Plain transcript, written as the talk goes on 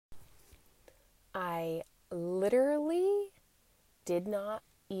I literally did not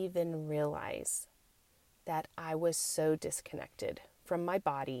even realize that I was so disconnected from my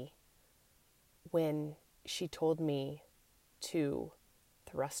body when she told me to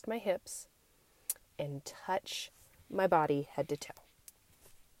thrust my hips and touch my body head to toe.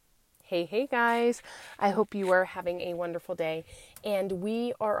 Hey guys, I hope you are having a wonderful day, and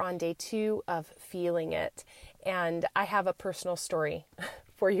we are on day 2 of feeling it, and I have a personal story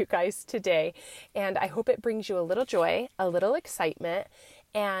for you guys today, and I hope it brings you a little joy, a little excitement,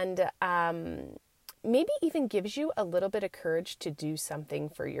 and maybe even gives you a little bit of courage to do something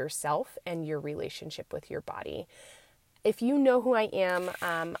for yourself and your relationship with your body. If you know who I am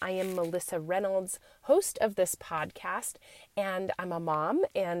Melissa Reynolds, host of this podcast, and I'm a mom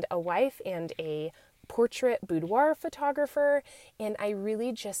and a wife and a portrait boudoir photographer, and I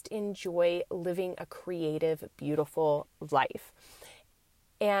really just enjoy living a creative, beautiful life.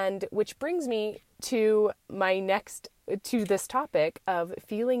 And which brings me to this topic of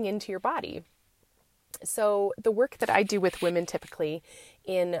feeling into your body. So the work that I do with women typically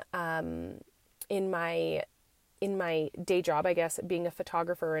in my day job, I guess, being a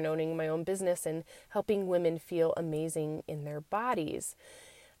photographer and owning my own business and helping women feel amazing in their bodies.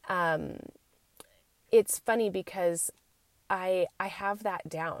 It's funny because I have that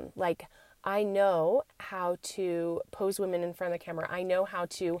down. Like, I know how to pose women in front of the camera. I know how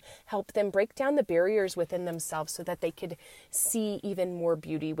to help them break down the barriers within themselves so that they could see even more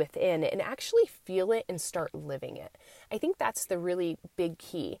beauty within and actually feel it and start living it. I think that's the really big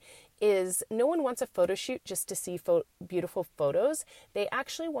key. Is no one wants a photo shoot just to see beautiful photos. They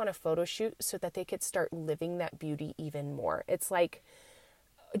actually want a photo shoot so that they could start living that beauty even more. It's like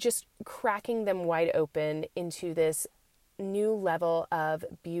just cracking them wide open into this new level of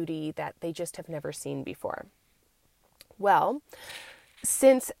beauty that they just have never seen before. Well,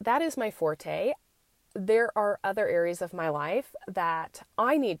 since that is my forte, there are other areas of my life that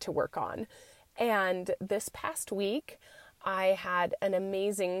I need to work on. And this past week, I had an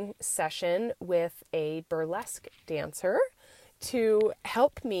amazing session with a burlesque dancer to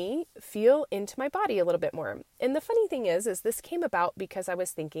help me feel into my body a little bit more. And the funny thing is this came about because I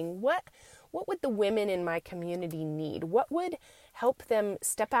was thinking, what would the women in my community need? What would help them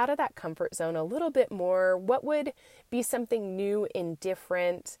step out of that comfort zone a little bit more? What would be something new and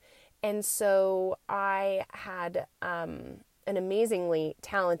different? And so I had an amazingly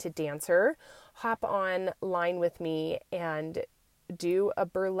talented dancer hop online with me and do a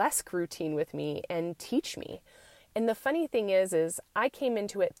burlesque routine with me and teach me. And the funny thing is I came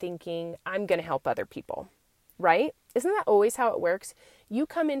into it thinking I'm going to help other people, right? Isn't that always how it works? You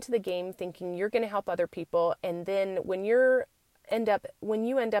come into the game thinking you're going to help other people, and then when you end up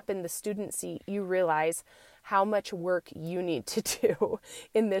in the student seat, you realize how much work you need to do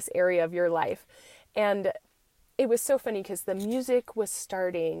in this area of your life. And it was so funny because the music was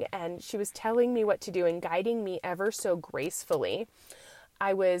starting and she was telling me what to do and guiding me ever so gracefully.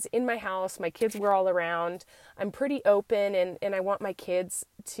 I was in my house, my kids were all around. I'm pretty open and I want my kids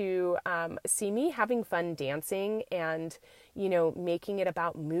to see me having fun dancing and, making it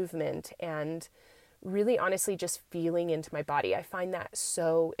about movement and really honestly just feeling into my body. I find that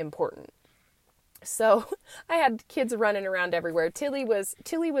so important. So I had kids running around everywhere. Tilly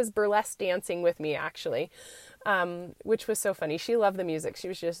was burlesque dancing with me actually, which was so funny. She loved the music. She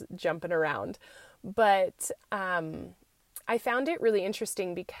was just jumping around. But I found it really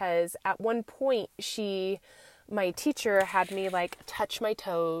interesting because at one point my teacher had me like touch my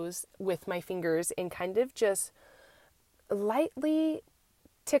toes with my fingers and kind of just lightly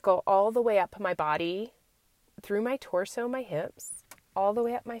tickle all the way up my body, through my torso, my hips, all the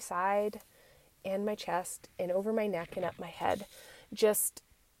way up my side and my chest and over my neck and up my head. Just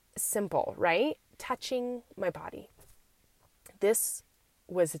simple, right? Touching my body. This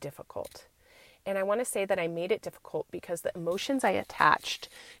was difficult. And I want to say that I made it difficult because the emotions I attached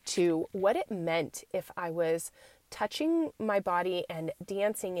to what it meant if I was touching my body and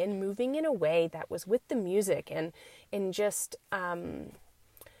dancing and moving in a way that was with the music and just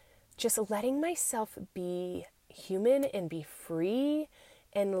letting myself be human and be free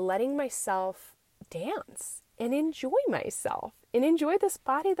and letting myself dance and enjoy myself and enjoy this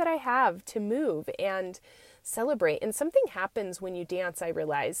body that I have to move and celebrate. And something happens when you dance, I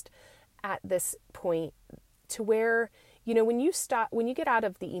realized at this point, to where, when you get out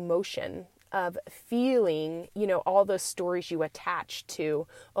of the emotion of feeling, all those stories you attach to,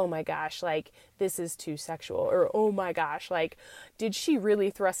 oh my gosh, like this is too sexual, or oh my gosh, like did she really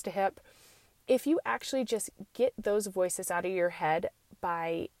thrust a hip? If you actually just get those voices out of your head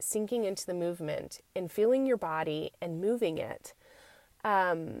by sinking into the movement and feeling your body and moving it,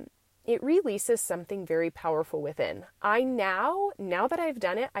 it releases something very powerful within. Now that I've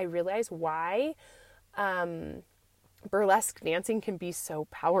done it, I realize why burlesque dancing can be so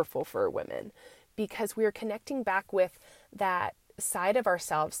powerful for women, because we're connecting back with that side of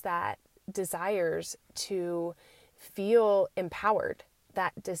ourselves that desires to feel empowered,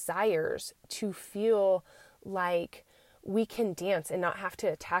 that desires to feel like we can dance and not have to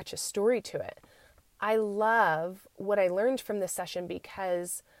attach a story to it. I love what I learned from this session,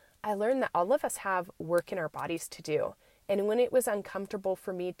 because I learned that all of us have work in our bodies to do. And when it was uncomfortable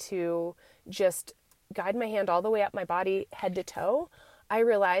for me to just guide my hand all the way up my body, head to toe, I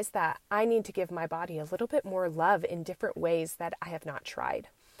realized that I need to give my body a little bit more love in different ways that I have not tried.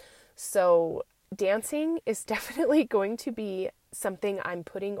 So dancing is definitely going to be something I'm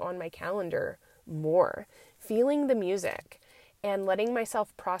putting on my calendar more. Feeling the music and letting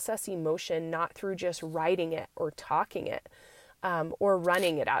myself process emotion, not through just writing it or talking it, or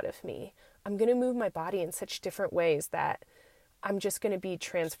running it out of me. I'm going to move my body in such different ways that I'm just going to be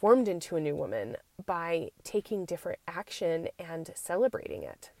transformed into a new woman by taking different action and celebrating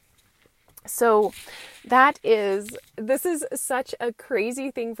it. So this is such a crazy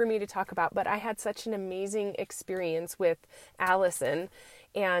thing for me to talk about, but I had such an amazing experience with Allison,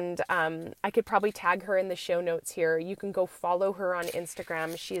 and I could probably tag her in the show notes here. You can go follow her on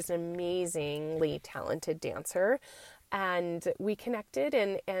Instagram. She is an amazingly talented dancer, and we connected,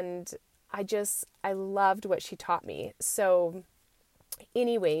 and I loved what she taught me. So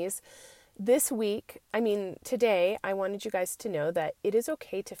anyways, today, I wanted you guys to know that it is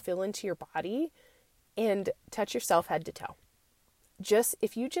okay to feel into your body and touch yourself head to toe.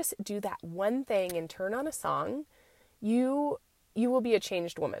 If you just do that one thing and turn on a song, you will be a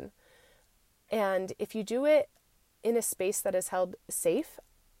changed woman. And if you do it in a space that is held safe,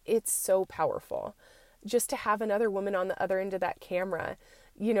 it's so powerful. Just to have another woman on the other end of that camera,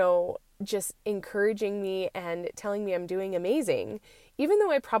 just encouraging me and telling me I'm doing amazing. Even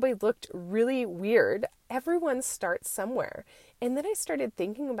though I probably looked really weird, everyone starts somewhere. And then I started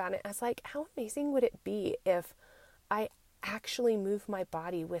thinking about it. I was like, how amazing would it be if I actually move my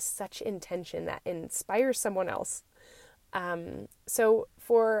body with such intention that inspires someone else? So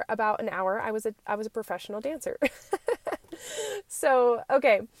for about an hour, I was a professional dancer. So,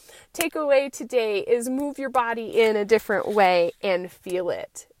 okay, takeaway today is move your body in a different way and feel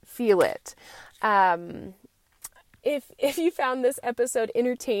it. Feel it. If you found this episode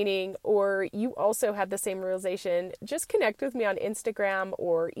entertaining, or you also had the same realization, just connect with me on Instagram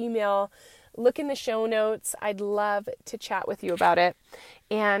or email. Look in the show notes. I'd love to chat with you about it.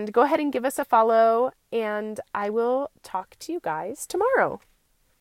 And go ahead and give us a follow, and I will talk to you guys tomorrow.